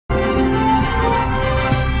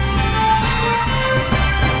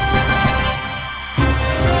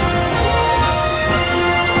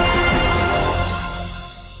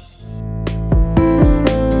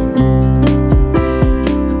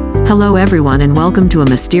Hello everyone and welcome to a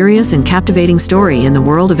mysterious and captivating story in the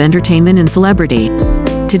world of entertainment and celebrity.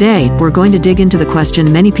 Today, we're going to dig into the question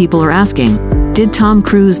many people are asking. Did Tom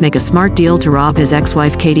Cruise make a smart deal to rob his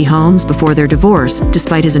ex-wife Katie Holmes before their divorce,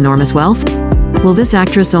 despite his enormous wealth? Will this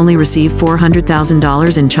actress only receive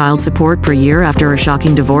 $400,000 in child support per year after her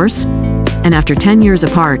shocking divorce? And after 10 years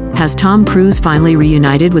apart, has Tom Cruise finally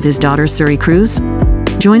reunited with his daughter Suri Cruise?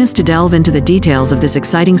 Join us to delve into the details of this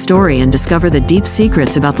exciting story and discover the deep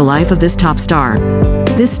secrets about the life of this top star.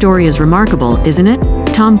 This story is remarkable, isn't it?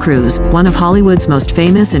 Tom Cruise, one of Hollywood's most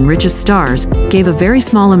famous and richest stars, gave a very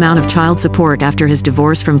small amount of child support after his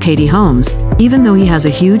divorce from Katie Holmes, even though he has a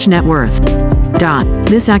huge net worth.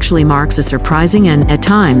 This actually marks a surprising and, at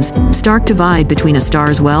times, stark divide between a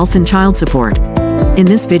star's wealth and child support. In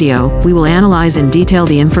this video, we will analyze in detail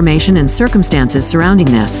the information and circumstances surrounding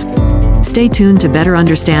this. Stay tuned to better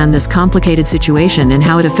understand this complicated situation and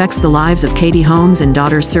how it affects the lives of Katie Holmes and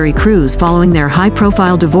daughter Suri Cruise following their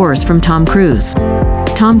high-profile divorce from Tom Cruise.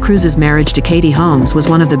 Tom Cruise's marriage to Katie Holmes was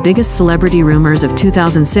one of the biggest celebrity rumors of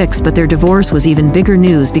 2006, but their divorce was even bigger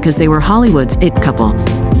news because they were Hollywood's it couple.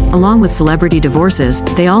 Along with celebrity divorces,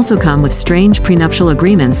 they also come with strange prenuptial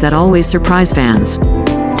agreements that always surprise fans.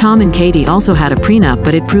 Tom and Katie also had a prenup,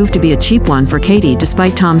 but it proved to be a cheap one for Katie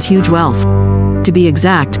despite Tom's huge wealth. To be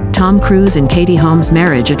exact, Tom Cruise and Katie Holmes'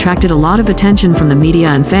 marriage attracted a lot of attention from the media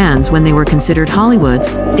and fans when they were considered Hollywood's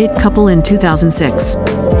it couple in 2006.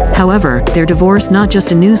 However, their divorce not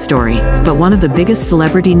just a news story, but one of the biggest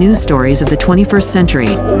celebrity news stories of the 21st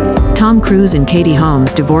century. Tom Cruise and Katie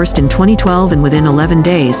Holmes divorced in 2012 and within 11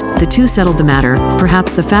 days, the two settled the matter,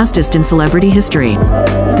 perhaps the fastest in celebrity history.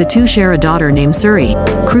 The two share a daughter named Suri.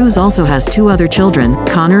 Cruise also has two other children,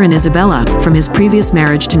 Connor and Isabella, from his previous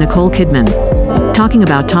marriage to Nicole Kidman. Talking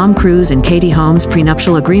about Tom Cruise and Katie Holmes'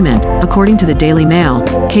 prenuptial agreement, according to the Daily Mail,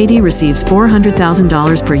 Katie receives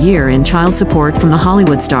 $400,000 per year in child support from the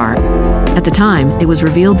Hollywood star. At the time, it was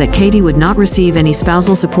revealed that Katie would not receive any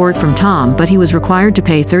spousal support from Tom, but he was required to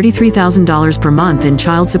pay $33,000 per month in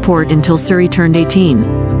child support until Suri turned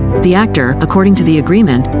 18. The actor, according to the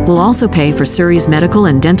agreement, will also pay for Suri's medical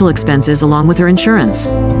and dental expenses along with her insurance.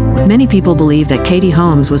 Many people believe that Katie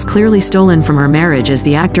Holmes was clearly stolen from her marriage, as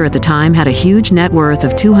the actor at the time had a huge net worth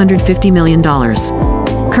of $250 million.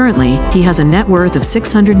 Currently, he has a net worth of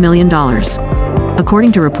 $600 million.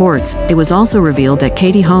 According to reports, it was also revealed that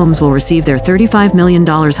Katie Holmes will receive their $35 million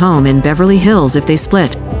home in Beverly Hills if they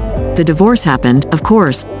split. The divorce happened, of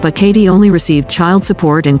course, but Katie only received child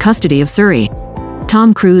support and custody of Suri.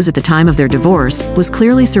 Tom Cruise at the time of their divorce was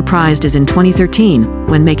clearly surprised, as in 2013,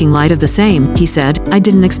 when making light of the same, he said, "I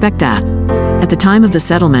didn't expect that." At the time of the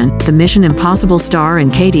settlement, the Mission Impossible star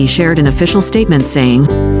and Katie shared an official statement saying,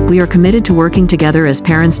 "We are committed to working together as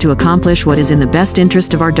parents to accomplish what is in the best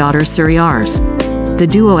interest of our daughter Suri ours." The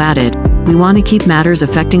duo added, "We want to keep matters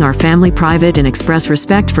affecting our family private and express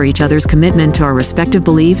respect for each other's commitment to our respective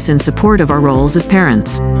beliefs and support of our roles as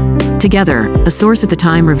parents." Together, a source at the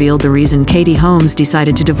time revealed the reason Katie Holmes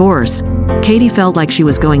decided to divorce. Katie felt like she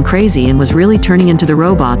was going crazy and was really turning into the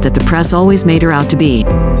robot that the press always made her out to be.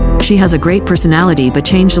 She has a great personality but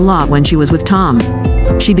changed a lot when she was with Tom.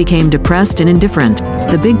 She became depressed and indifferent.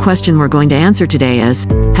 The big question we're going to answer today is,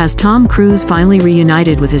 has Tom Cruise finally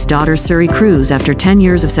reunited with his daughter Suri Cruise after 10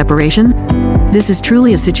 years of separation? This is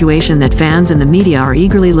truly a situation that fans and the media are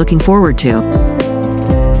eagerly looking forward to.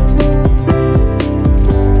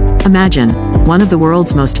 Imagine, one of the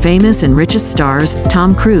world's most famous and richest stars,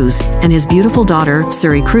 Tom Cruise, and his beautiful daughter,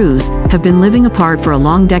 Suri Cruise, have been living apart for a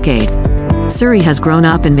long decade. Suri has grown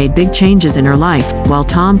up and made big changes in her life, while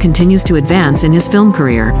Tom continues to advance in his film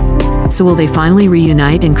career. So will they finally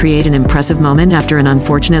reunite and create an impressive moment after an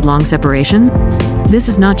unfortunate long separation? This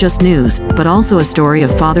is not just news, but also a story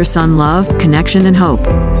of father-son love, connection and hope.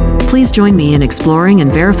 Please join me in exploring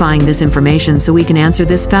and verifying this information so we can answer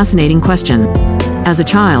this fascinating question. As a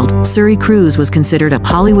child, Suri Cruise was considered a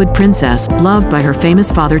Hollywood princess, loved by her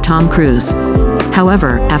famous father Tom Cruise.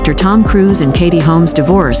 However, after Tom Cruise and Katie Holmes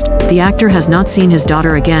divorced, the actor has not seen his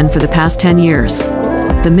daughter again for the past 10 years.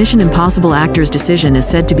 The Mission Impossible actor's decision is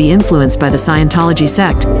said to be influenced by the Scientology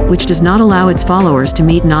sect, which does not allow its followers to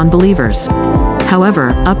meet non-believers.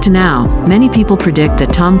 However, up to now, many people predict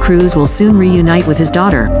that Tom Cruise will soon reunite with his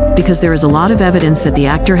daughter, because there is a lot of evidence that the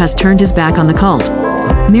actor has turned his back on the cult.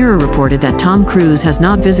 Mirror reported that Tom Cruise has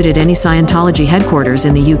not visited any Scientology headquarters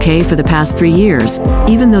in the UK for the past 3 years,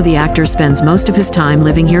 even though the actor spends most of his time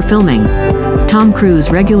living here filming. Tom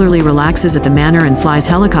Cruise regularly relaxes at the manor and flies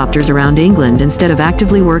helicopters around England instead of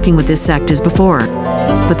actively working with this sect as before.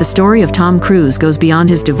 But the story of Tom Cruise goes beyond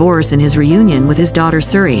his divorce and his reunion with his daughter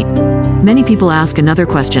Suri. Many people ask another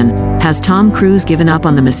question: has Tom Cruise given up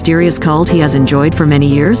on the mysterious cult he has enjoyed for many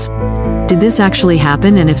years? Did this actually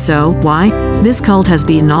happen, and if so, why? This cult has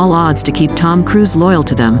beaten all odds to keep Tom Cruise loyal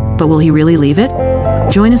to them, but will he really leave it?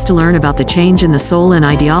 Join us to learn about the change in the soul and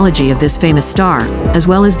ideology of this famous star, as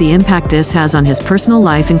well as the impact this has on his personal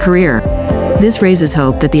life and career. This raises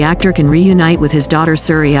hope that the actor can reunite with his daughter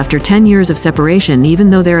Suri after 10 years of separation, even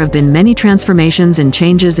though there have been many transformations and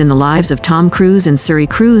changes in the lives of Tom Cruise and Suri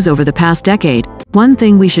Cruise over the past decade. One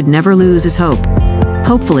thing we should never lose is hope.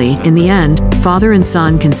 Hopefully, in the end, father and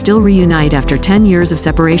son can still reunite after 10 years of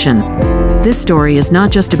separation. This story is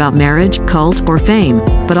not just about marriage, cult, or fame,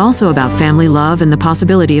 but also about family love and the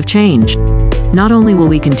possibility of change. Not only will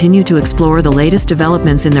we continue to explore the latest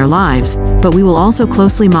developments in their lives, but we will also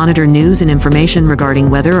closely monitor news and information regarding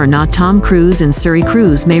whether or not Tom Cruise and Suri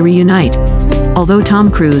Cruise may reunite. Although Tom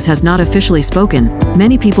Cruise has not officially spoken,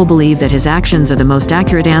 many people believe that his actions are the most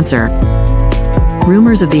accurate answer.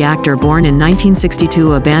 Rumors of the actor born in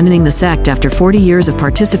 1962 abandoning the sect after 40 years of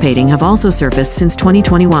participating have also surfaced since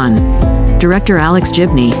 2021. Director Alex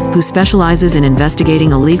Gibney, who specializes in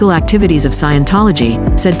investigating illegal activities of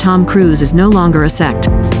Scientology, said Tom Cruise is no longer a sect.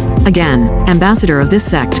 Again, ambassador of this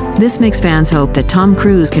sect, this makes fans hope that Tom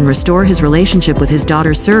Cruise can restore his relationship with his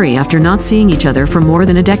daughter Suri after not seeing each other for more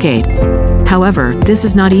than a decade. However, this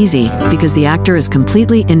is not easy, because the actor is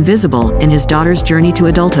completely invisible in his daughter's journey to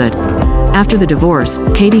adulthood. After the divorce,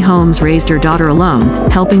 Katie Holmes raised her daughter alone,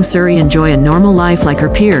 helping Suri enjoy a normal life like her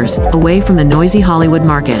peers, away from the noisy Hollywood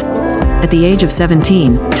market. At the age of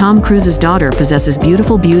 17, Tom Cruise's daughter possesses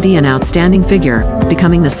beautiful beauty and outstanding figure,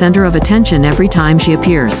 becoming the center of attention every time she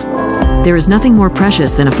appears. There is nothing more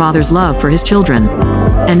precious than a father's love for his children.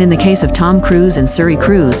 And in the case of Tom Cruise and Suri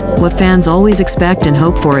Cruise, what fans always expect and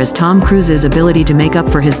hope for is Tom Cruise's ability to make up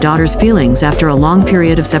for his daughter's feelings after a long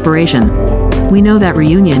period of separation. We know that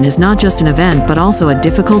reunion is not just an event but also a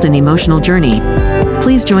difficult and emotional journey.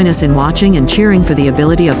 Please join us in watching and cheering for the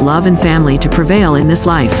ability of love and family to prevail in this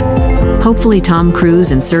life. Hopefully Tom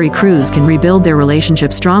Cruise and Suri Cruise can rebuild their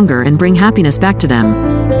relationship stronger and bring happiness back to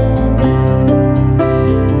them.